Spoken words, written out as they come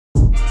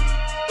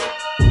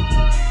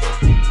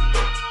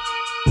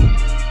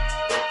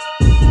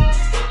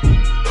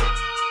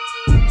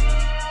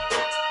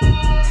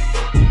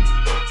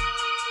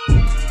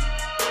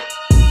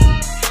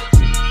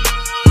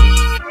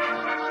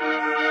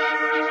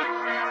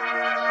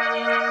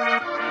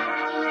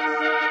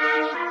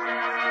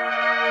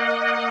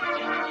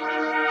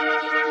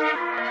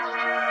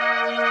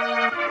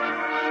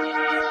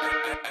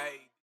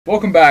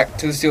Welcome back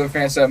to the Steeler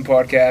Fan 7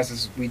 podcast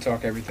as we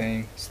talk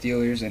everything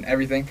Steelers and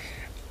everything.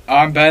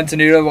 I'm Ben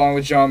Tenuta along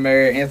with John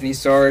Mayer, Anthony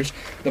Sarge.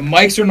 The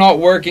mics are not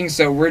working,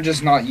 so we're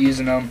just not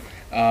using them.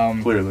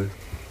 Clearly.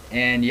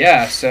 And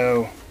yeah,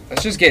 so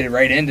let's just get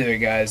right into it,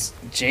 guys.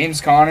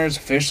 James Conner's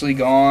officially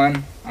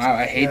gone.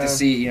 I hate to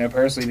see,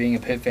 personally being a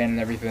Pitt fan and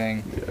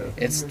everything. Yeah.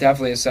 It's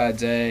definitely a sad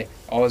day.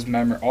 All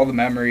the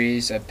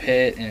memories at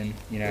Pitt and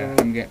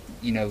him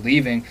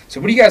leaving. So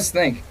what do you guys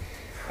think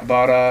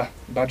about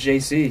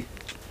JC?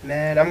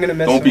 Man, I'm gonna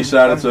miss Don't him. be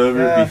sad it's over.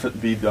 Yeah.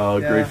 Be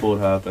grateful it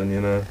happened.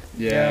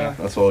 Yeah.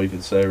 That's all you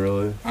can say,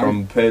 really.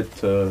 From Pitt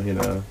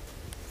to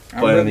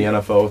playing in the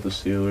NFL with the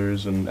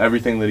Steelers and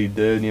everything that he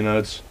did.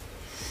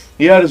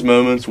 He had his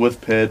moments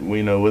with Pitt,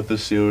 with the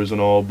Steelers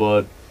and all,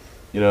 but.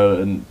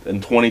 In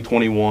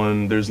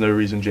 2021, there's no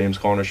reason James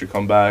Conner should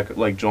come back,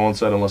 like John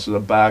said, unless it's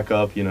a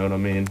backup, you know what I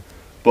mean?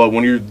 But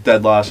when you're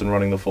dead last in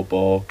running the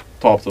football,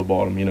 top to the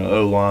bottom,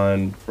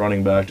 O-line,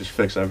 running back, just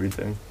fix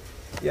everything.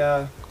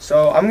 Yeah,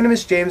 so I'm going to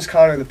miss James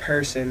Conner, the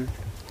person,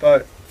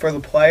 but for the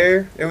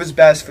player, it was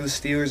best for the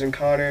Steelers and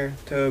Conner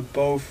to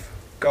both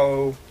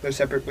go their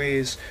separate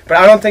ways. But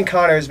I don't think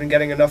Conner has been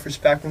getting enough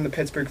respect from the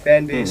Pittsburgh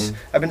fan base.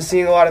 I've been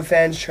seeing a lot of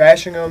fans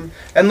trashing him.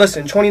 And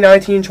listen,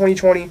 2019,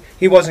 2020,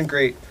 he wasn't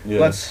great.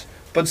 Yeah.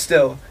 But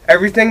still,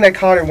 everything that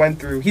Conner went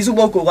through, he's a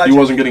local legend. He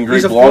wasn't getting great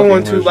He's a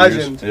blocking 4-1-2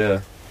 legend.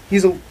 Yeah.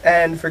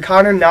 And for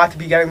Conner not to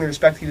be getting the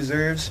respect he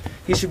deserves,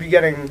 he should be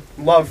getting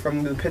love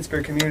from the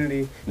Pittsburgh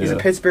community. He's a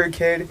Pittsburgh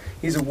kid.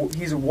 He's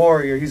a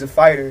warrior. He's a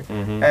fighter,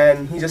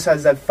 and he just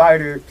has that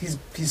fighter.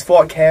 He's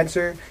fought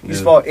cancer. He's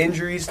fought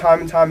injuries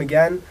time and time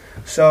again.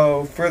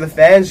 So for the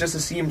fans just to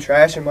see him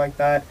trash him like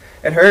that,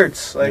 it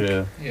hurts.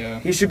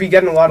 He should be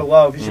getting a lot of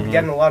love. He should be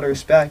getting a lot of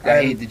respect.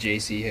 I hate the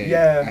JC hate.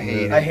 Yeah,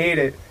 I hate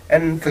it.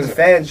 And for the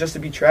fans just to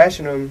be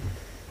trashing him.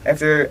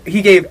 After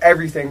he gave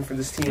everything for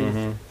this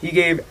team, he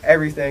gave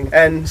everything,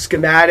 and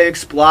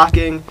schematics,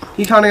 blocking,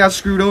 he kind of got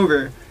screwed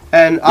over.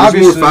 And there's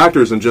obviously, more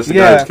factors than just the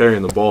guy who's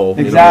carrying the ball.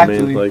 Exactly.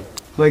 You know what I mean?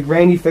 Like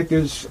Randy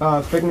Fichtner's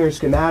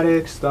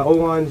schematics, the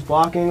O-line's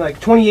blocking.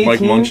 Like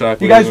 2018,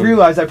 you guys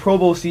realize that Pro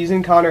Bowl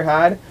season Conner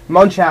had,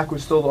 Munchak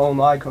was still the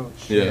O-line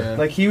coach. Yeah.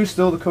 Like he was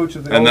still the coach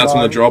of the And O-line. that's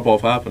when the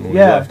drop-off happened. When he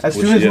left, as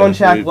soon as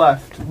Munchak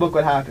left, look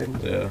what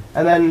happened. Yeah.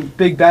 And then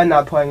Big Ben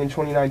not playing in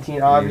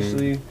 2019,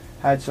 obviously.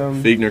 Had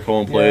some Fichtner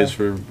calling plays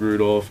for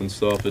Rudolph and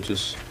stuff. It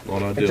just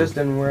not ideal. It just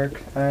didn't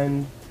work,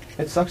 and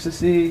it sucks to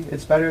see.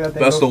 It's better that they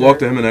best of luck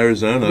to him in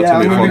Arizona. That's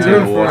gonna be a fun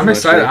team to watch. I'm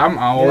excited. I'm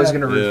always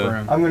gonna root for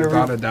him. I'm gonna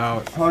without a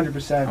doubt.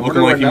 100%.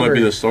 Looking like he might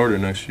be the starter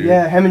next year.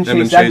 Yeah, him and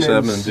Chase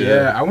Edmonds.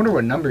 Yeah, I wonder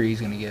what number he's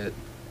gonna get.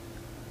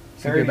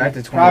 30, get back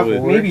to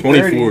 24. Maybe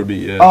 24 would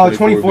be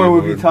 24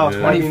 would be tough.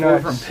 Yeah. 24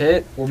 from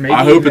Pitt, or maybe.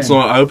 I hope it's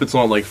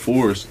not like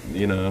 4.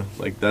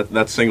 Like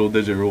that single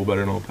digit rule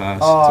better not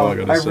pass. That's all I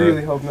gotta say. I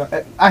really hope not.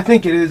 I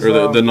think it is.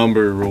 Or the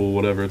number rule,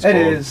 whatever it's called.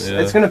 It is.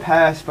 Yeah. It's gonna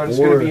pass, but it's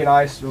gonna be an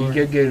eyesore. He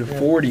could get a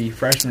 40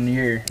 freshman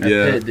year at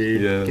Pitt,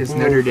 dude. Yeah. Against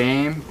Notre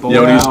Dame.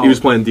 Yeah, he was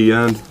playing D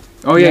end.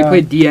 Oh yeah, he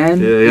played DN.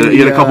 Yeah, he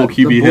had a couple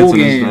QB hits in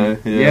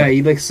his day. Yeah,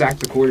 he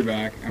sacked the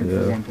quarterback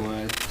for one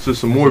play. So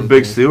some more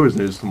big Steelers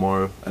news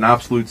tomorrow. An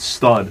absolute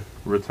stud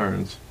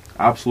returns.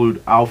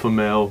 Absolute alpha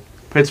male,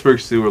 Pittsburgh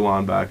Steelers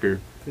linebacker,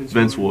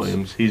 Vince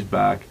Williams. He's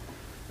back.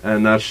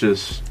 And that's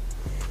just...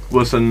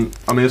 Listen,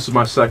 I mean, this is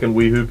my second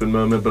wee hooping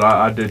moment, but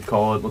I did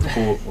call it.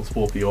 Let's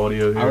pull up the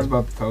audio here. I was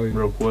about to tell you.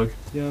 Real quick.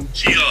 Yeah.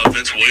 See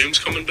Vince Williams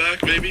coming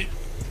back, maybe?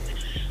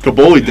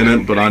 Kaboli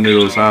didn't, but I knew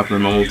it was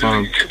happening the whole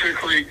time.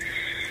 Typically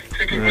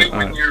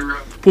when you're...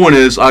 Point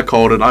is, I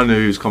called it. I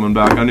knew he was coming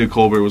back. I knew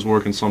Colbert was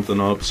working something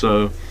up.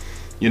 So,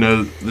 the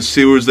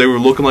Steelers, they were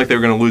looking like they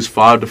were going to lose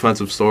 5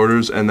 defensive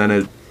starters, and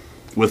then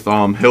with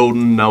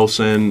Hilton,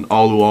 Nelson,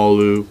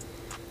 Alualu,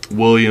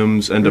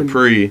 Williams, and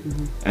Dupree,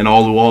 and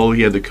Alualu,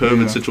 he had the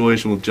COVID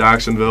situation with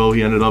Jacksonville.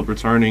 He ended up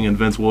returning, and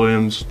Vince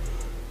Williams,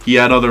 he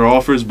had other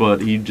offers,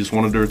 but he just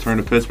wanted to return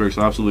to Pittsburgh,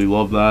 so I absolutely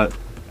love that.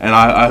 And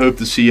I hope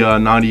to see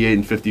 98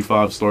 and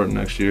 55 starting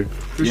next year.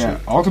 Yeah,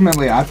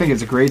 ultimately, I think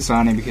it's a great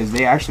signing because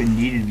they actually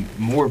needed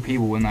more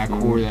people in that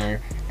core there.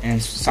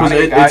 And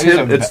signing a guy who's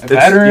a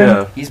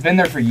veteran, he's been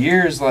there for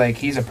years. Like,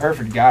 he's a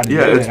perfect guy to do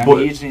it.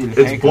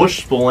 It's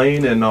Bush,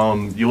 Spillane,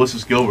 and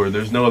Ulysses Gilbert.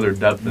 There's no other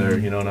depth there,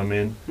 you know what I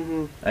mean?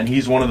 And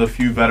he's one of the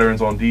few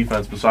veterans on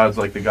defense besides,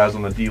 like, the guys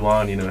on the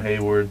D-line,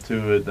 Hayward,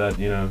 to it, that,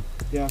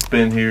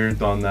 been here,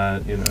 done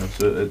that,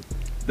 So it's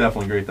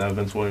definitely great to have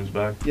Vince Williams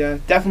back. Yeah,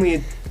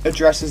 definitely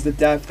addresses the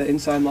depth, the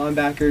inside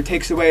linebacker,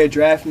 takes away a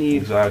draft need.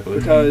 Exactly.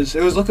 Because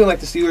it was looking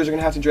like the Steelers are going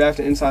to have to draft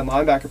an inside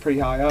linebacker pretty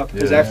high up.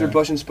 Because after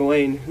Bush and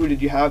Spillane, who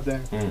did you have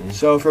there?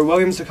 So for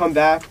Williams to come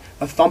back,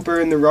 a thumper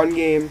in the run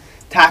game,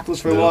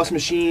 tackles for loss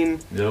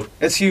machine,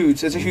 it's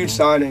huge. It's a huge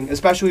signing,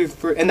 especially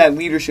for in that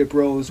leadership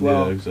role as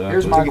well. Yeah, exactly.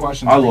 Here's my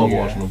question. I love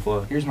watching him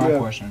play. Here's my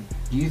question.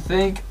 Do you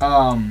think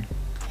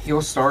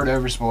he'll start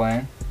over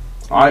Spillane?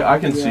 I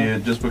can see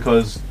it just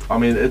because, I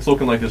mean, it's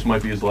looking like this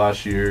might be his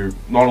last year,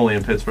 not only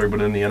in Pittsburgh, but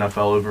in the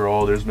NFL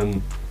overall. There's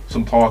been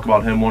some talk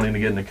about him wanting to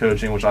get into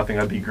coaching, which I think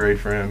that'd be great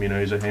for him.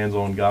 He's a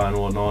hands-on guy and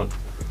whatnot.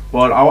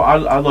 But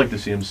I'd like to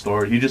see him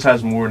start. He just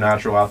has more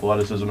natural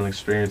athleticism and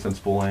experience than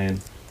Spillane.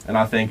 And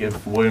I think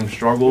if Williams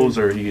struggles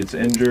or he gets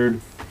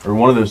injured or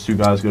one of those two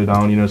guys go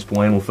down,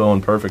 Spillane will fill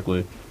in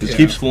perfectly. Just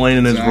keep Spillane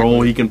in his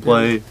role. He can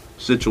play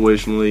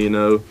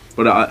situationally,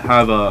 But I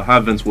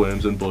have Vince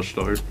Williams and Bush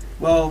start.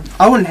 Well,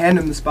 I wouldn't hand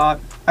him the spot.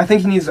 I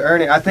think he needs to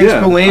earn it. I think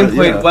Spillane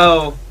played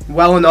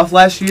well enough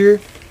last year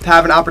to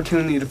have an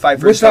opportunity to fight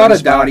for a without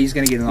a doubt, he's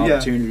going to get an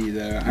opportunity,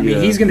 though. I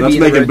mean, he's going to be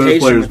in the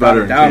rotation without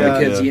a doubt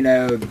because,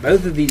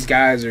 both of these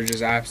guys are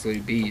just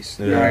absolute beasts,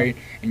 right?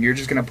 And you're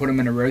just going to put them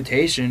in a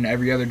rotation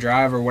every other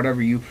drive or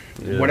whatever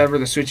whatever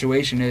the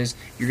situation is,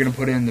 you're going to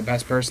put in the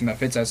best person that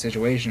fits that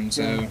situation,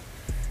 so...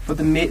 But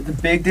the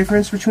big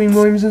difference between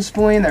Williams and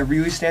Spillane that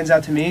really stands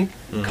out to me,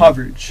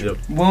 coverage. Yep.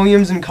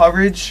 Williams in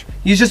coverage,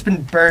 he's just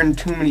been burned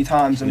too many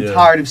times. I'm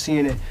tired of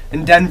seeing it.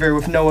 In Denver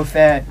with Noah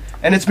Fant.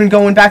 And it's been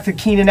going back to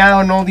Keenan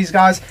Allen and all these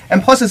guys.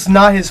 And plus, it's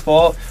not his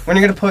fault. When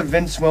you're going to put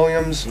Vince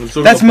Williams,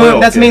 that's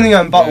mainly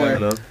on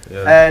Butler.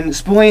 And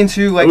Spillane,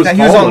 too, like that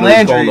he was on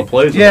Landry.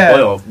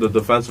 The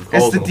defensive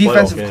calls. It's the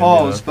defensive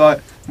calls,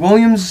 but...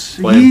 Williams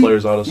playing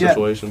players out of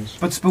situations.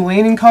 But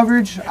Spillane in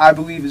coverage, I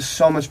believe, is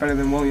so much better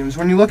than Williams.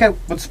 When you look at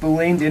what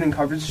Spillane did in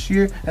coverage this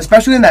year,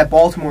 especially in that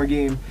Baltimore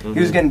game, he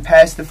was getting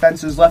past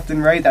defenses left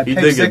and right. That pick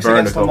six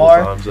against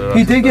Lamar.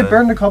 He did get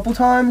burned a couple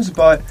times,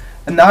 but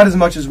not as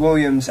much as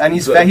Williams. And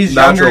he's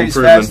younger, he's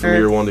faster. From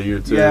year 1 to year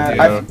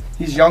 2.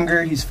 He's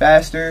younger, he's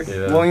faster.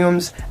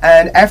 Williams,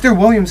 and after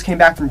Williams came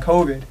back from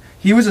COVID,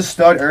 he was a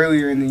stud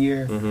earlier in the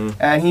year,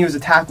 and he was a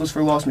tackles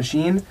for loss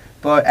machine.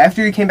 But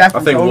after he came back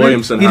from COVID,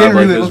 Williamson he didn't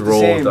had really his look the role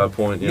same. at that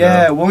point.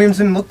 Williams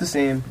didn't look the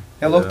same.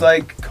 It looked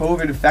like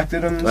COVID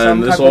affected him in some type of way.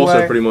 And this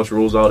also pretty much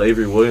rules out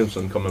Avery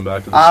Williamson coming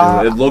back to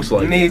the season. It looks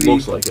like maybe. It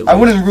looks like it. I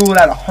wouldn't rule it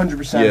out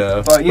 100%.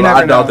 Yeah, but you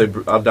never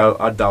know.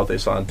 I doubt they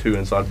signed 2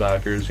 inside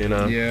backers.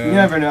 Yeah. You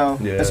never know.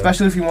 Yeah.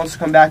 Especially if he wants to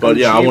come back. But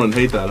I wouldn't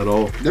hate that at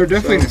all. They're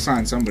definitely going to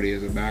sign somebody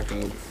as a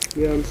backup.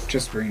 Yeah,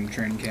 just bring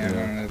training camp. I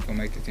don't know if they'll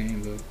make the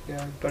team,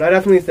 but I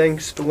definitely think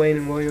Spillane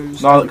and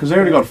Williams. No, because they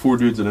already got 4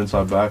 dudes at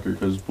inside backer.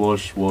 Because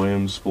Bush,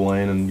 Williams,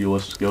 Spillane, and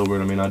Ulysses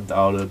Gilbert. I mean, I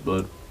doubt it,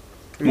 but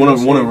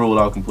wouldn't rule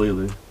it out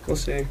completely. We'll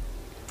see.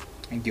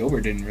 And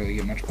Gilbert didn't really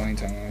get much playing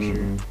time last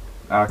year.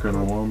 Akron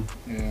alum.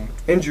 Yeah.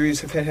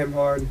 Injuries have hit him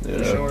hard,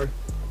 for sure.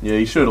 Yeah,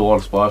 he showed a lot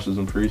of splashes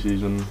in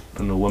preseason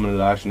and the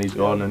limited action he's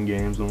gotten in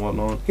games and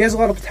whatnot. He has a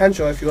lot of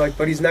potential, I feel like,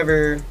 but he's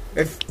never...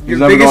 He's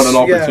never gotten an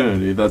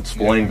opportunity that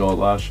Spillane got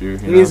last year.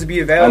 He needs to be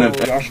available.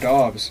 Josh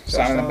Dobbs,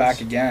 signing him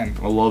back again.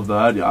 I love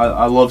that.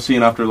 I love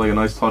seeing after a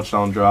nice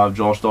touchdown drive,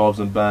 Josh Dobbs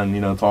and Ben,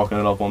 talking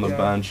it up on the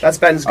bench. That's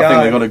Ben's guy. I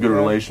think they got a good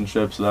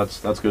relationship, so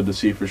that's good to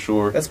see for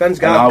sure. That's Ben's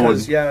guy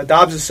because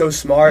Dobbs is so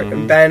smart,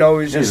 and Ben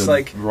always just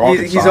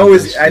he's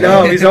always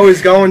he's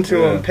always going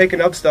to him,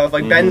 picking up stuff.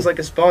 Like Ben's like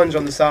a sponge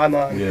on the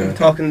sideline,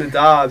 talking to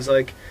Dobbs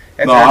like.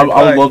 I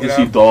would love to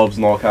see Dobbs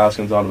knock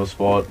Haskins out of a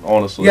spot,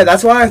 honestly. Yeah,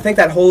 that's why I think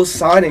that whole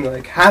signing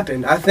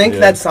happened. I think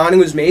that signing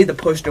was made to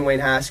push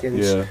Dwayne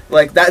Haskins. Yeah.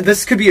 Like that,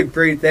 this could be a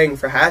great thing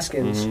for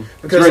Haskins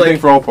because it's a great thing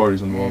for all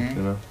parties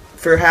involved.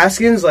 For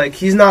Haskins,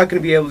 he's not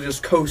going to be able to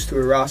just coast to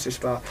a roster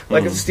spot.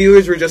 If the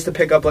Steelers were just to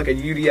pick up a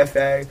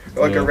UDFA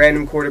or a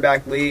random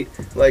quarterback late,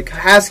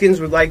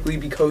 Haskins would likely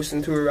be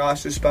coasting to a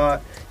roster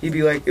spot. He'd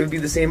be it would be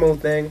the same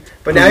old thing.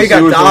 But now you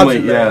got Dobbs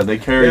in there. They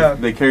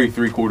carry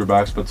 3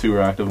 quarterbacks, but 2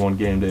 are active on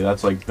game day.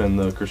 That's been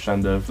the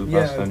crescendo for the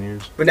past 10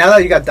 years. But now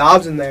that you got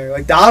Dobbs in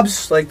there,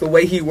 Dobbs, the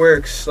way he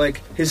works,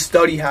 his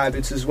study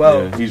habits as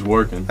well. Yeah, he's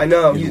working. I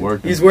know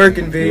he's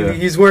working, baby. Yeah.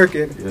 He's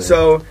working. Yeah.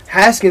 So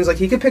Haskins,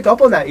 he could pick up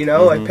on that,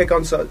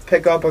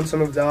 pick up on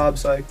some of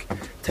Dobbs'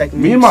 techniques.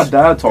 Me and my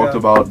dad talked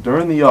about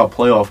during the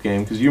playoff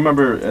game because you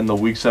remember in the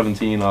Week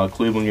 17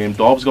 Cleveland game,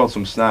 Dobbs got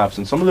some snaps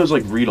and some of those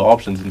read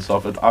options and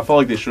stuff. I felt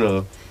like they should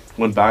have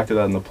went back to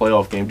that in the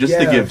playoff game just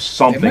to give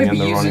something in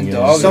the running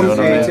game. Some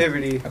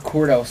creativity. A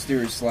Cordell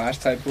Stewart slash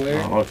type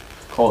player.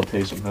 Call it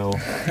Taysom Hill.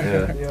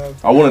 Yeah.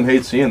 I wouldn't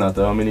hate seeing that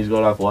though. I mean, he's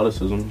got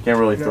athleticism. He can't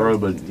really throw,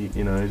 but he's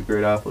a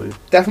great athlete.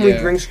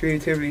 Definitely brings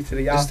creativity to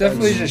the offense. This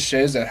definitely just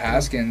shows that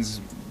Haskins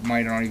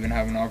might not even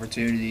have an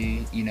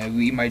opportunity.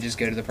 We might just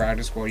go to the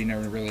practice squad. You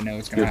never really know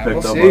what's going to happen.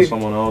 Get picked up by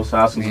someone else.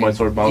 Haskins might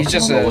start bouncing. He's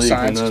just a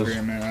science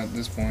experiment at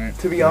this point.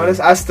 To be honest,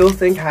 I still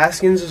think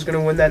Haskins is going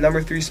to win that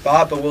number 3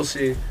 spot, but we'll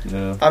see.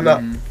 Yeah. I'm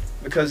not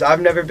because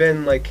I've never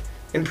been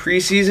in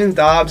preseason,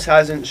 Dobbs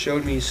hasn't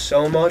showed me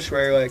so much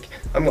where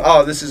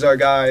this is our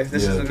guy.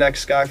 This is the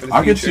next guy for the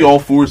future. I could see all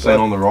 4 staying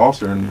on the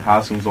roster and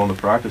Haskins on the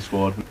practice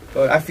squad.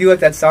 But I feel like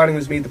that signing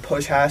was made to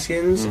push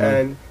Haskins,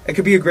 and it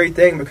could be a great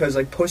thing because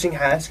pushing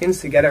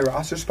Haskins to get a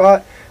roster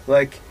spot,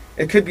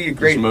 it could be a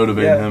great... Just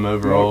motivating him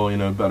overall,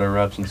 better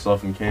reps and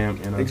stuff in camp.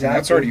 Exactly.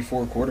 That's already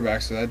 4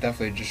 quarterbacks, so that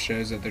definitely just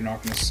shows that they're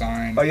not going to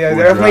sign... Oh, yeah,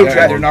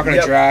 they're not going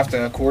to draft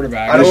a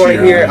quarterback. I don't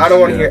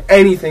want to hear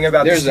anything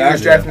about the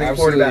Steelers drafting a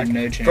quarterback.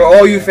 No chance. For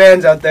all you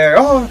fans out there,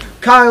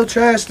 Kyle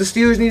Trask, the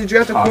Steelers need to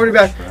draft a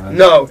quarterback.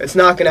 No, it's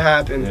not going to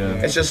happen. Yeah.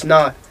 It's just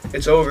not.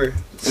 It's over.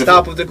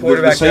 Stop with the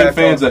quarterback. The same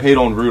fans that hate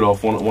on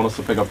Rudolph want us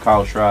to pick up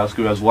Kyle Trask,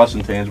 who has less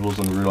intangibles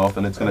than Rudolph,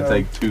 and it's going to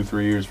take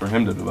 2-3 years for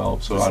him to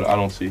develop. So I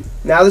don't see.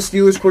 Now the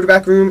Steelers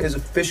quarterback room is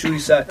officially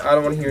set. I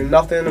don't want to hear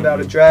nothing about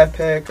a draft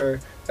pick or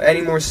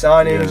any more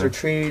signings or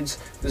trades.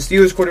 The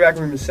Steelers quarterback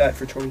room is set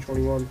for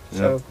 2021.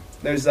 So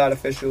there's that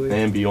officially.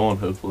 And beyond,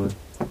 hopefully.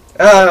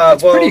 Well,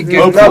 pretty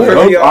good.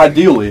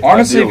 Ideally.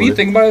 Honestly, if you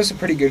think about it, it's a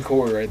pretty good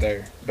core right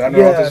there. But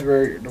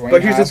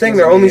here's the thing,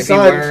 they're only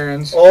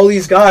signed. All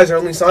these guys are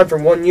only signed for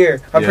 1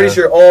 year. I'm pretty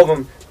sure all of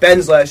them.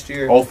 Ben's last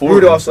year.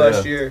 Rudolph's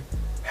last year.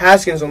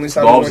 Haskins only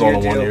signed a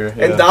 1 year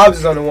deal. And Dobbs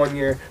is on a 1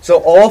 year.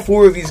 So all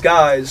 4 of these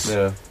guys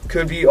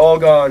could be all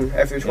gone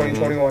after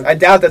 2021. I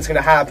doubt that's going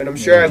to happen. I'm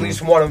sure at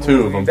least one of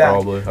them will be back.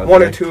 Probably,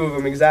 one or 2 of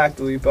them,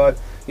 exactly. But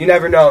you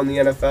never know in the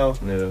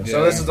NFL.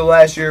 So this is the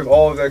last year of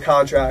all of their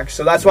contracts.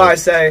 So that's why I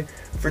say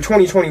for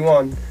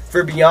 2021,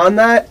 for beyond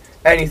that,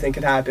 anything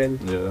could happen.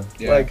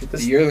 Like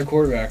the year of the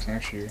quarterbacks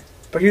next year.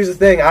 But here's the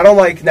thing: I don't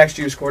like next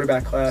year's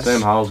quarterback class.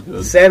 Sam Howell's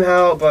good. Sam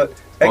Howell, but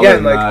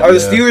again, are the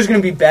Steelers going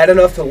to be bad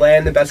enough to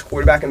land the best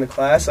quarterback in the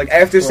class? Like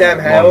after Sam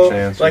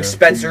Howell,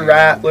 Spencer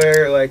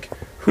Rattler, who's else?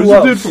 Who's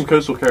the dude from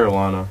Coastal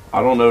Carolina?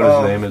 I don't know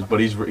what his name is, but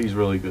he's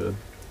really good.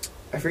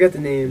 I forget the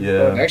name.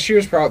 Yeah. Next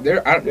year's probably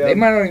they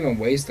might not even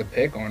waste a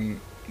pick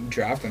on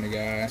drafting a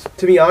guy.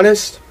 To be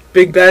honest,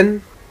 Big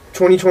Ben,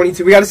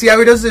 2022. We got to see how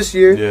he does this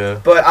year. Yeah.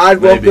 But I'd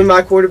welcome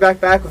my quarterback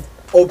back with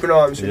open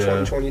arms for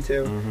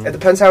 2022. It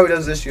depends how he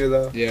does this year,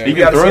 though. Yeah. He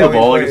can throw the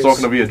ball. Like it's not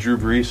going to be a Drew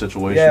Brees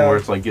situation where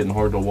it's like getting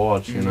hard to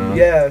watch. You know.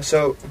 Yeah.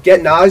 So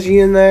get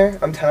Najee in there.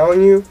 I'm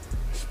telling you.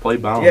 Play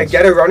balance. Yeah,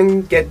 get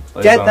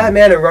that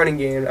man a running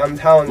game. I'm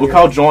telling you. Look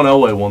how John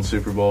Elway won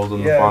Super Bowls in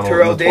the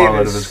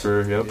twilight of his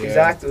career. Yep.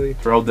 Exactly.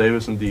 Terrell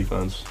Davis and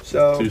defense.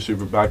 So 2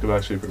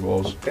 back-to-back Super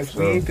Bowls.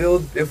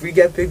 If we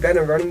get Big Ben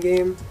a running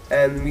game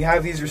and we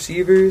have these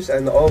receivers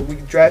and we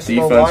draft some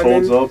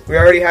linemen, we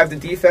already have the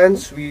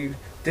defense. We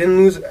didn't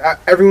lose.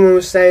 Everyone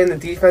was saying the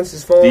defense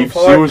is falling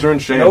apart. Steelers are in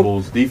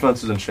shambles. Nope.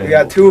 Defense is in shambles. We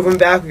got 2 of them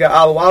back. We got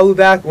Alawalu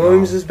back.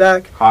 Williams is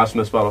back.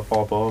 Highsmith's about to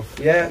pop off.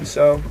 Yeah.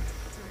 So.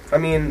 I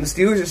mean, the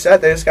Steelers are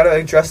set. They just got to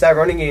address that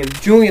running game.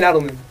 Julian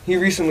Edelman, he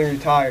recently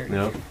retired.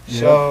 Yep.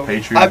 So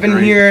I've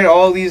been hearing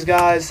all these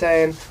guys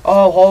saying,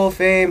 "Oh, Hall of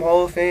Fame,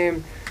 Hall of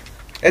Fame."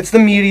 It's the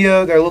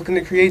media. They're looking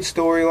to create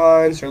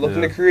storylines. They're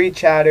looking to create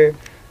chatter.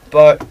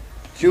 But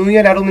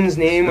Julian Edelman's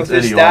name with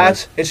his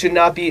stats, it should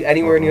not be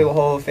anywhere near the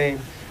Hall of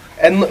Fame.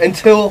 And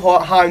until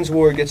Hines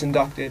Ward gets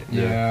inducted.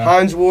 Yeah.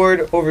 Hines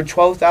Ward, over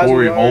 12,000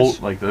 Torrey yards.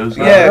 Holt, those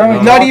guys.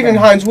 Yeah, not even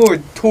Hines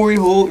Ward. Torrey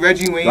Holt,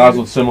 Reggie Wayne. Guys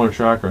with similar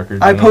track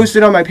records. I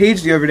posted on my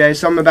page the other day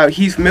something about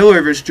Heath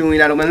Miller versus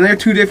Julian Edelman. And they're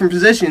 2 different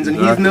positions, and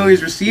Heath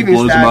Miller's receiving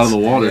blows stats. Him out of the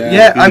water.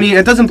 Yeah, I mean,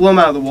 it doesn't blow him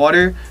out of the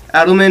water.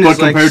 Edelman is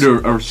compared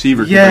to a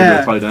receiver,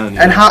 compared to a tight end.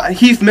 And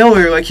Heath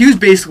Miller, he was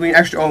basically an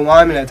extra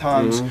O-lineman at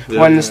times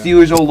when the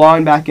Steelers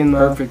O-line back in the...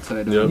 Perfect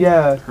tight end.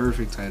 Yeah.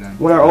 Perfect tight end.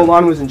 When our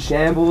O-line was in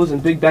shambles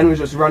and Big Ben was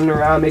just running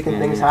around making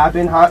things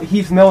happen,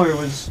 Heath Miller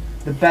was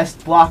the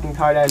best blocking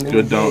tight end in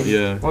the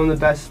game. One of the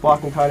best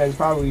blocking tight ends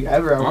probably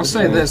ever. I'll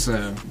say this,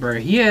 bro.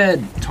 He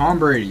had Tom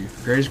Brady,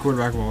 greatest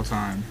quarterback of all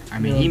time. I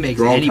mean, he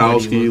makes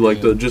anybody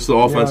look good. Just the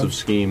offensive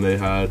scheme they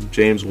had.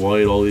 James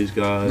White, all these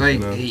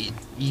guys.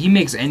 He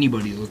makes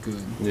anybody look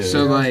good. Yeah.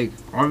 So,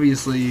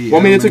 obviously... Well,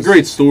 I mean, it's a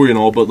great story and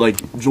all, but,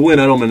 Julian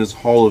Edelman is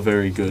Hall of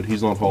Very Good.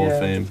 He's not Hall of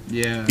Fame.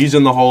 Yeah. He's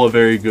in the Hall of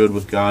Very Good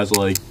with guys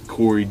like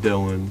Corey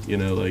Dillon,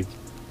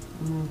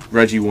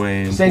 Reggie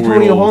Wayne.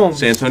 Santonio Holmes.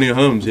 Santonio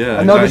Holmes,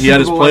 yeah. He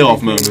had his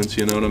playoff moments,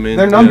 you know what I mean?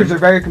 Their numbers are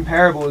very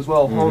comparable as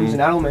well, Holmes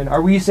and Edelman.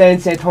 Are we saying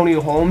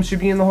Santonio Holmes should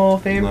be in the Hall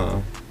of Fame?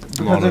 No.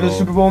 Because of his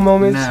Super Bowl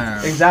moments?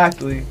 No.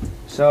 Exactly.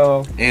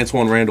 So...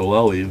 Antoine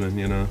Randall-El even,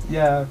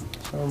 Yeah,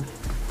 so...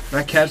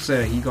 That catch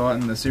that he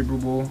got in the Super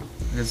Bowl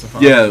against the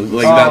Falcons.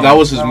 Yeah, that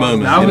was his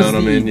moment. You know what I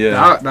mean?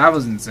 Yeah, that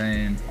was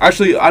insane.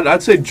 Actually,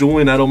 I'd say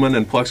Julian Edelman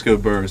and Plexico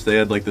Burress, they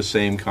had the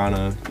same kind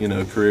of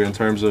career in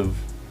terms of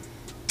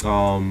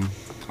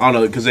I don't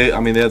know, because they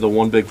had the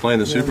one big play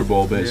in the Super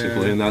Bowl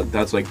basically, and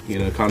that's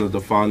kind of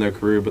defined their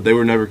career. But they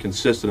were never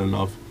consistent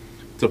enough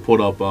to put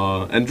up.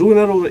 And Julian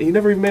Edelman, he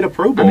never even made a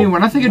Pro Bowl. I mean,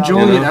 when I think of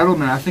Julian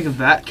Edelman, I think of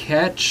that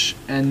catch,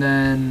 and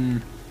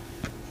then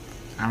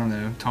I don't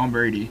know, Tom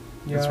Brady.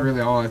 Yeah. That's really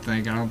all I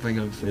think. I don't think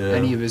of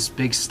any of his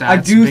big stats. I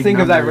do think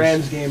of that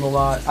Rams game a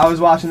lot. I was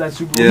watching that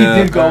Super Bowl. Yeah.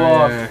 He did go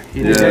off.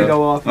 He did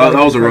go off. That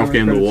was a rough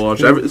game to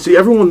watch.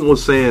 Everyone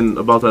was saying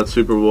about that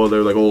Super Bowl, they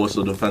were like, oh, it's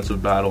a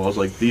defensive battle. I was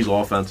like, these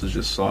offenses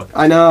just suck.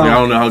 I know. I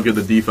don't know how good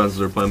the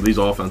defenses are playing, but these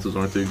offenses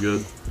aren't too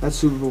good. That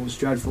Super Bowl was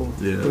dreadful.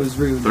 Yeah. It was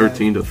really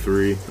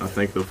 13-3, I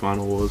think the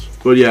final was.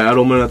 But yeah,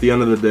 Edelman at the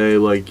end of the day,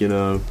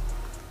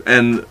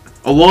 and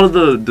a lot of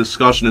the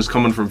discussion is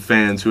coming from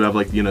fans who have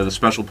the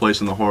special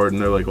place in the heart,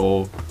 and they're like,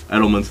 oh,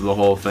 Edelman to the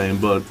Hall of Fame.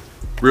 But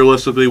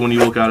realistically, when you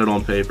look at it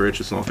on paper, it's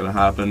just not going to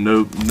happen.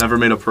 Never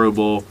made a Pro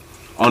Bowl,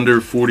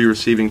 under 40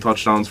 receiving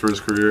touchdowns for his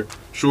career.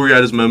 Sure, he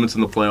had his moments in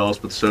the playoffs,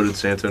 but so did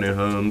Santonio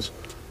Holmes.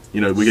 We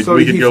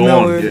could go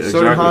Miller, on. Yeah,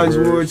 so did Hines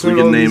Ward, we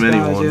could name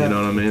anyone. You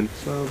know what I mean?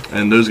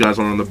 And those guys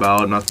aren't on the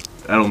ballot.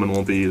 Edelman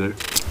won't be either.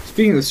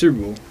 Speaking of the Super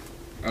Bowl,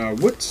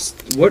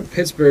 What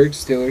Pittsburgh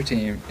Steelers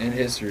team in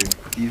history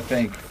do you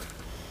think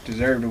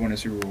deserved to win a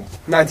Super Bowl?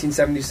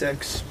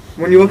 1976.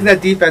 When you look at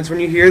that defense, when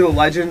you hear the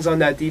legends on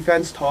that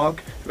defense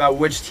talk about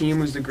which team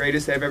was the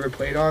greatest they've ever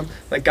played on,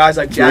 like guys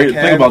like Jack Ham.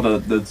 Think about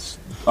the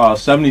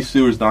 70s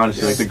Steelers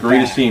dynasty, like the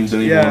greatest teams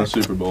didn't even win a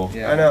Super Bowl.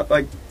 Yeah. I know,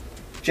 like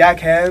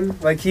Jack Ham,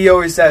 like he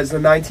always says the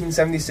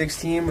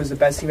 1976 team was the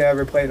best team I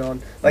ever played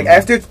on. Like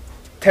after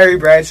Terry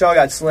Bradshaw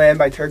got slammed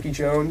by Turkey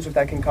Jones with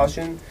that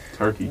concussion,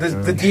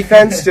 the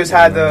defense just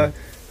had to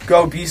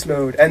go beast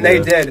mode, and they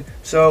did.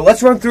 So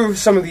let's run through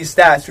some of these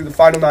stats through the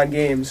final 9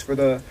 games for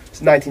the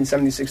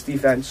 1976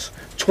 defense.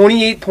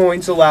 28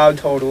 points allowed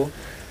total,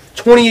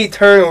 28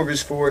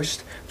 turnovers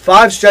forced,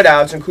 5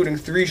 shutouts, including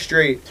 3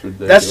 straight.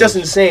 That's just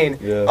insane.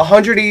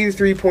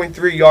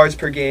 183.3 yards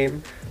per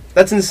game.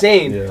 That's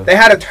insane. They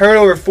had a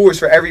turnover force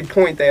for every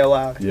point they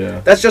allowed.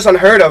 That's just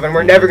unheard of, and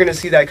we're never going to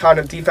see that kind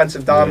of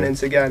defensive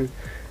dominance again.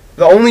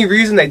 The only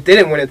reason they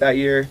didn't win it that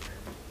year,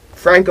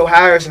 Franco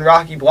Harris and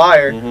Rocky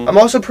Bleier, I'm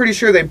also pretty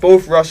sure they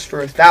both rushed for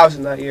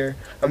 1,000 that year.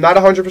 I'm not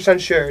 100%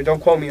 sure. Don't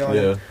quote me on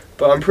it.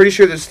 But I'm pretty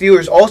sure the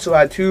Steelers also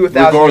had 2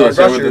 1,000-yard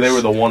rushers. They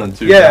were the 1 and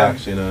 2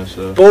 backs,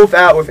 so. Both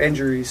out with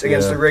injuries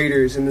against the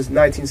Raiders in this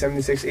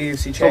 1976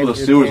 AFC Championship Some of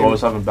the Steelers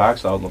always having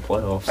backs out in the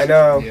playoffs. I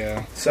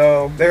know.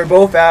 So they were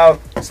both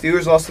out.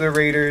 Steelers lost to the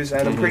Raiders,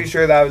 and I'm pretty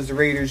sure that was the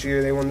Raiders'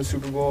 year they won the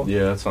Super Bowl.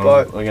 It's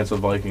against the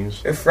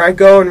Vikings. If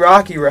Franco and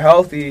Rocky were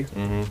healthy,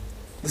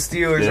 the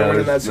Steelers are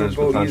winning that Super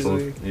Bowl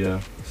easily.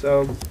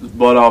 So,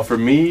 but for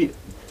me,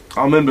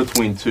 I'm in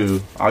between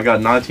 2. I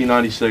got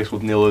 1996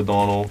 with Neil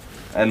O'Donnell,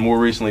 and more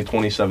recently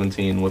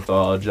 2017 with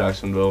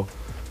Jacksonville.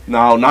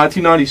 Now,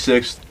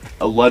 1996,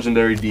 a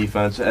legendary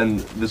defense, and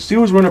the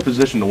Steelers were in a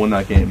position to win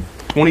that game.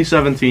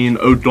 2017,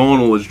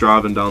 O'Donnell was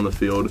driving down the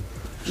field,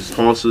 just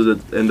tosses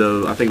it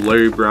into, I think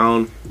Larry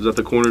Brown, is that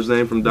the corner's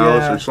name from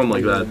Dallas or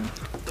something like that?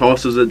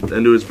 Tosses it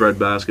into his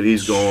breadbasket,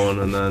 he's gone,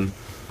 and then,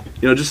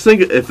 just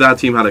think if that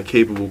team had a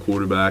capable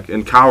quarterback,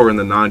 and Cowher in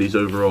the 90s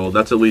overall,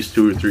 that's at least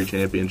 2 or 3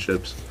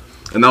 championships.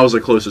 And that was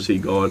the closest he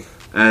got.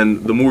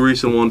 And the more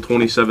recent one,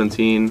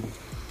 2017,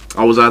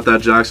 I was at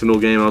that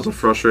Jacksonville game. That was a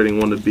frustrating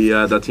one to be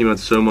at. That team had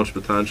so much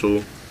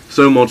potential,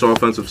 so much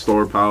offensive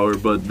star power,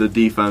 but the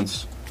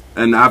defense,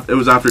 and it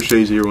was after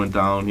Shazier went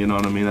down, you know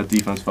what I mean? That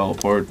defense fell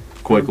apart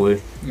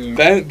quickly.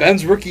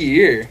 Ben's rookie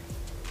year.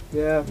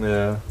 Yeah.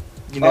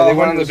 They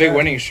went on the big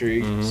winning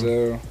streak,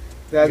 so...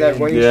 that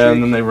winning streak.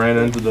 And then they ran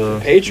into the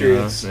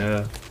Patriots.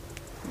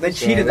 They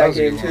cheated that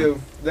game, too.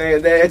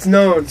 It's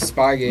known.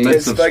 Spy game.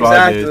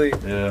 Exactly.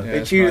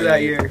 They cheated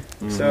that year.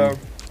 So...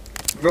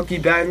 Rookie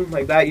Ben,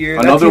 like that year.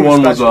 Another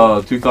one was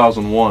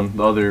 2001,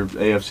 the other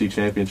AFC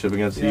Championship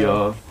against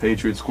the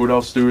Patriots.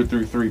 Cordell Stewart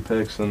threw 3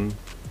 picks, and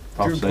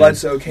Drew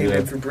Bledsoe came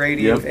in for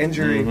Brady with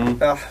injury.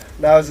 That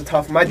was a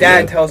tough one. My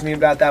dad tells me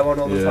about that one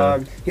all the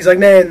time. He's like,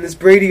 man, this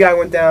Brady guy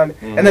went down,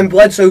 and then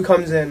Bledsoe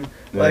comes in.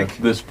 Like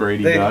this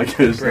Brady guy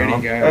goes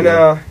down. I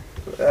know.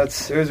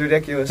 It was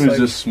ridiculous. He was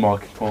just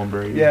smuck Tom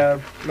Brady. Yeah,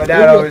 my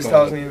dad always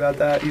tells me about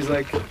that. He's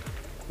like,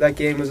 that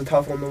game was a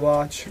tough one to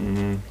watch.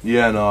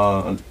 Yeah,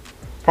 and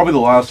probably the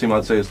last team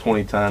I'd say is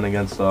 2010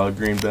 against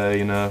Green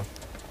Bay.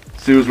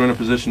 Steelers were in a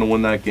position to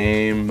win that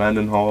game.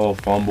 Mendenhall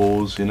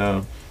fumbles.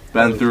 Ben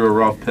threw a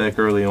rough pick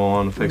early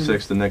on, pick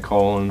 6 to Nick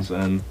Collins,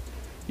 and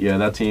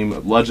that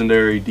team,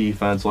 legendary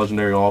defense,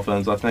 legendary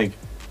offense.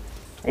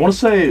 I want to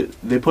say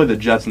they played the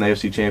Jets in the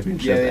AFC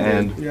Championship,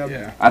 and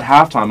at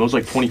halftime it was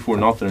like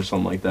 24-0 or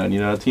something like that.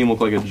 That team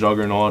looked like a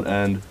juggernaut,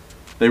 and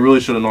they really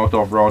should have knocked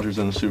off Rodgers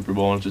in the Super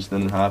Bowl, and it just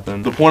didn't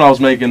happen. The point I was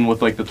making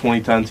with like the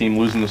 2010 team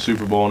losing the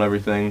Super Bowl and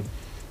everything.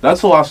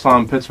 That's the last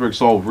time Pittsburgh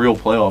saw real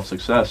playoff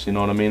success, you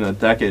know what I mean, a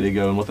decade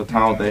ago. And with the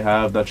talent they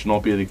have, that should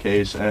not be the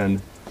case.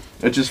 And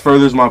it just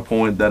furthers my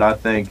point that I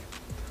think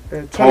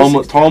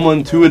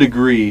Tomlin, to a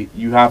degree,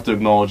 you have to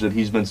acknowledge that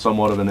he's been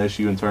somewhat of an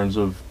issue in terms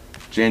of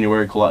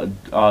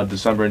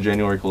December and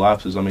January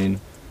collapses. I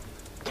mean,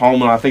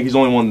 Tomlin, I think he's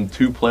only won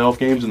 2 playoff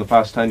games in the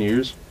past 10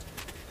 years.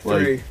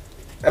 3.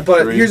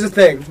 But here's the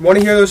thing. Want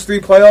to hear those 3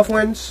 playoff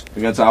wins?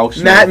 Against Alex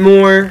Smith. Matt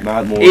Moore,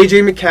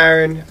 A.J.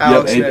 McCarron,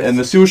 Alex Smith. And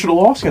the Steelers should have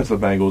lost against the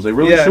Bengals. They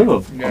really should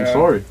have. I'm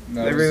sorry.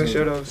 They really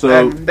should have.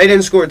 So, they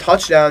didn't score a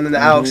touchdown in the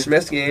Alex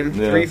Smith game.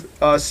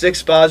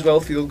 6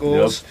 Boswell field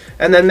goals.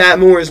 And then Matt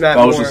Moore is Matt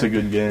Moore. That was just a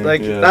good game.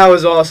 That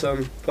was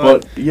awesome.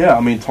 But I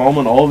mean,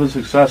 Tomlin, all of his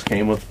success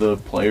came with the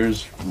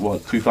players,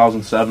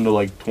 2007 to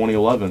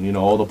 2011.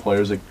 All the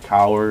players that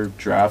Cowher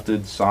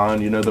drafted,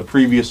 signed, the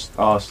previous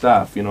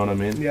staff, you know what I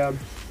mean? Yeah.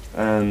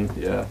 And,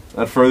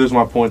 that furthers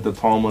my point that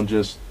Tomlin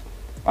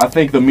I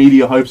think the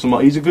media hypes him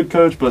up. He's a good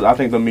coach, but I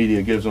think the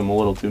media gives him a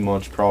little too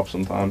much props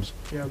sometimes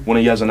when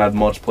he hasn't had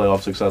much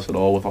playoff success at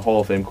all with a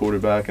Hall of Fame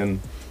quarterback and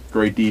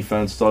great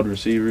defense, stud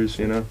receivers,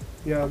 Yeah,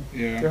 you're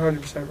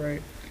 100%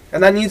 right.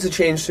 And that needs to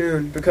change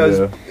soon because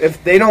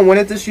if they don't win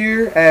it this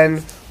year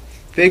and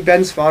Big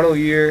Ben's final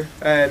year,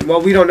 and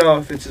well, we don't know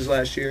if it's his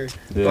last year,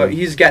 but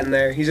he's getting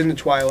there. He's in the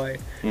twilight,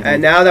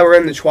 and now that we're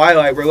in the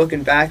twilight, we're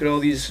looking back at all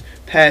these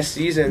past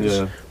seasons.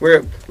 Yeah.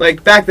 Where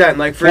like back then,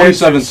 like for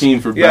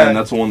 2017 for Ben,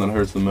 that's the one that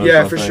hurts the most.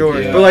 Yeah, for sure.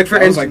 Yeah. But like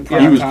for instance,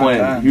 he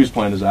was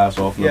playing his ass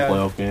off in the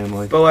playoff game.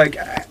 Like, but like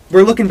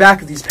we're looking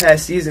back at these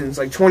past seasons,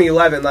 like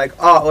 2011,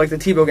 like like the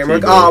Tebow game. We're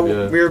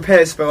like, we were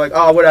pissed, but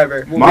like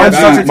whatever. Mind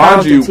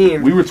you,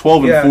 we were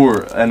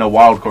 12-4 and a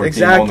wild card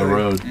team on the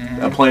road,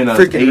 playing an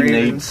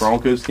 8-8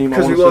 Broncos team.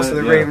 Because we lost to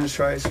the Ravens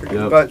twice,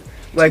 but.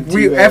 Like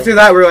after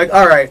that, we're like,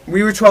 all right,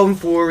 we were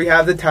 12-4. We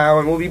have the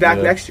talent. We'll be back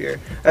next year.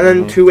 And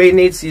then 2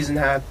 8-8 seasons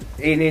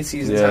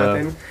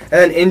happen. And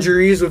then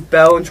injuries with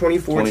Bell in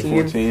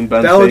 2014,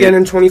 Bell again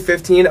in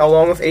 2015,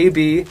 along with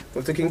AB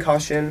with the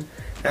concussion.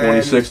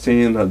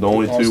 2016 had the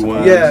only 2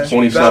 wins. Yeah,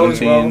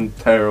 2017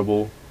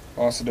 terrible.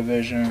 Lost the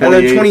division. And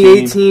then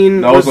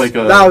 2018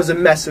 that was a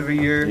mess of a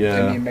year.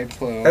 Yeah. And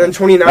then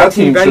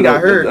 2019 Ben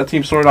got hurt. That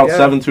team started out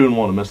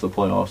 7-2-1 and missed the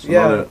playoffs.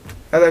 Yeah.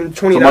 And then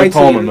 2019. Mike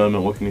Tomlin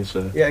moment. What can you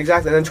say? Yeah,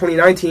 exactly. And then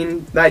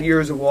 2019, that year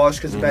was a wash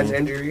because of Ben's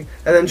injury.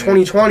 And then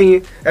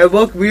 2020, and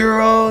look, we were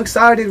all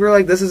excited. We're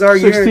like, this is our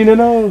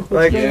 16-0.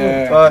 Like,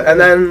 and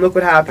then look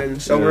what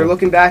happened. So we're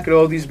looking back at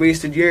all these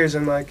wasted years,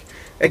 and like,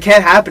 it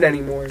can't happen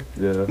anymore.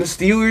 Yeah. The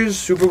Steelers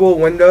Super Bowl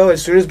window,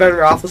 as soon as Ben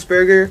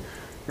Roethlisberger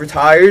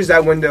retires,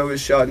 that window is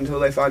shut until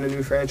they find a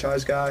new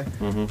franchise guy.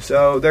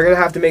 So they're gonna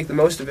have to make the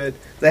most of it.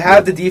 They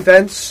have the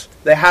defense.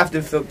 They have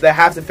to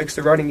fix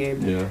the running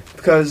game. Yeah.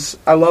 Because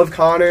I love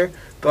Connor,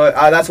 but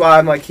that's why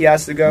I'm like he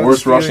has to go.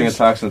 Worst rushing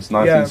attack since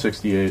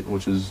 1968,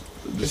 which is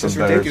just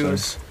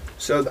ridiculous.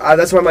 So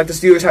that's why I'm like the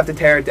Steelers have to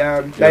tear it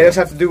down. They just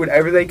have to do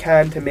whatever they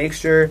can to make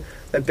sure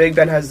that Big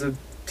Ben has the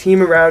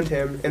team around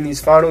him in these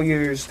final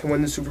years to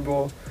win the Super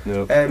Bowl.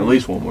 Yep. And at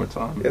least one more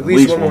time. At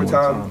least one more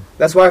time.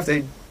 That's why if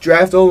they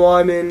draft a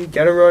lineman,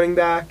 get a running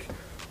back,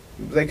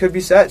 they could be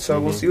set, so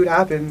we'll see what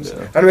happens. Yeah.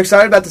 And I'm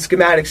excited about the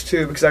schematics,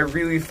 too, because I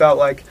really felt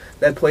like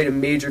that played a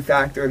major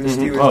factor in the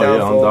Steelers'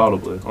 downfall. Yeah,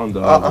 undoubtedly.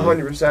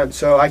 100%.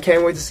 So I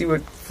can't wait to see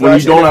what... When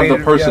you don't have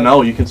the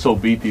personnel, you can still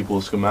beat people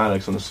with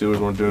schematics, and the Steelers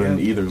weren't doing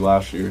either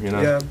last year, you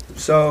know? Yeah,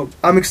 so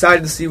I'm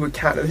excited to see what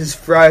his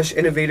fresh,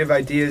 innovative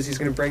ideas he's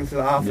going to bring to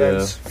the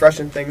offense,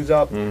 freshen things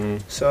up.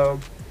 So...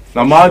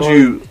 Now, mind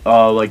you,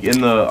 like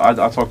in the...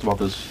 I talked about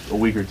this a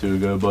week or two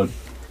ago, but...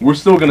 We're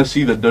still going to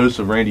see the dose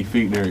of Randy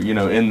Fichtner, you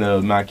know, in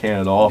the Matt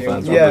Canada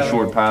offense with the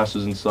short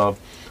passes and stuff.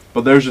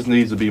 But there just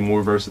needs to be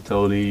more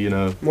versatility, you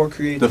know. More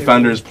creativity.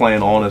 Defenders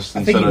playing honest.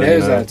 I think he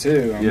knows that,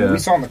 too. I mean, we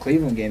saw in the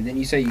Cleveland game. Didn't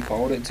you say you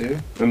called it, too?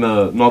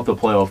 Not the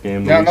playoff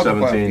game, the Week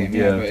 17.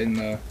 But in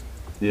the...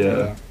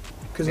 Yeah.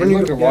 Because he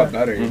looked a lot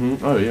better.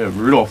 Oh, yeah.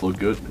 Rudolph looked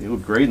good. He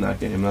looked great in that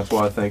game. That's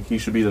why I think he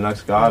should be the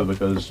next guy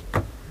because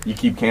you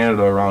keep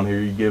Canada around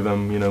here. You give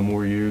him, you know,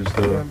 more years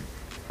to...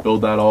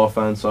 build that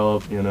offense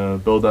up, you know,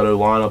 build that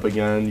O-line up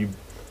again.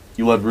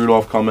 You let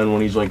Rudolph come in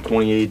when he's like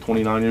 28,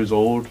 29 years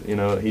old. You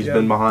know, he's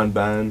been behind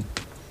Ben.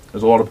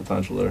 There's a lot of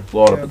potential there.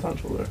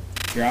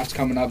 Draft's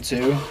coming up,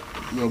 too.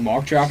 A little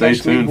mock draft. Stay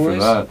tuned for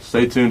that.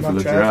 Stay tuned for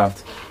the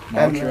draft.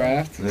 Mock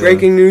draft.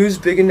 Breaking news,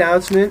 big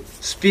announcement.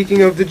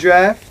 Speaking of the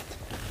draft,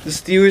 the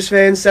Steelers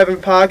Fan 7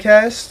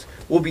 podcast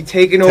will be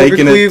taking over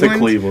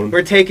Cleveland.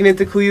 We're taking it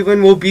to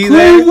Cleveland. We'll be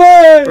there.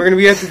 We're going to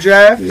be at the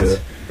draft. We're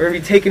going to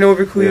be taking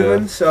over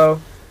Cleveland, so...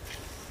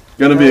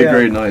 Gonna be a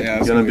great night.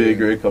 It's gonna be a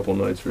great couple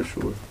nights for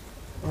sure.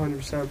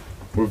 100%.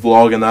 We're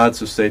vlogging that,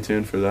 so stay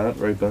tuned for that,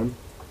 right, Ben?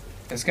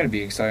 It's gonna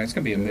be exciting. It's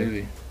gonna be a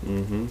movie.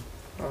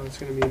 Oh, it's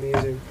gonna be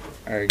amazing.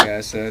 All right,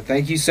 guys. So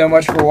thank you so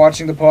much for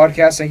watching the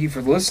podcast. Thank you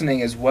for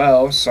listening as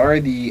well.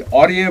 Sorry, the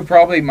audio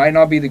probably might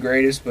not be the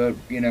greatest, but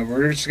you know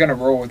we're just gonna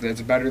roll with it.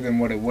 It's better than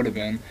what it would have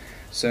been.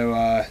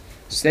 So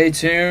stay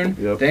tuned.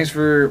 Thanks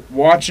for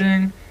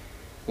watching.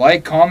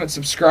 Like, comment,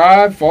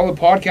 subscribe, follow the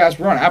podcast.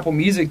 We're on Apple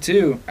Music,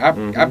 too.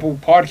 Apple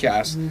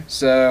Podcasts.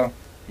 So,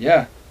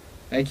 yeah.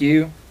 Thank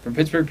you. From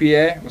Pittsburgh,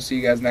 PA. We'll see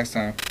you guys next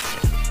time.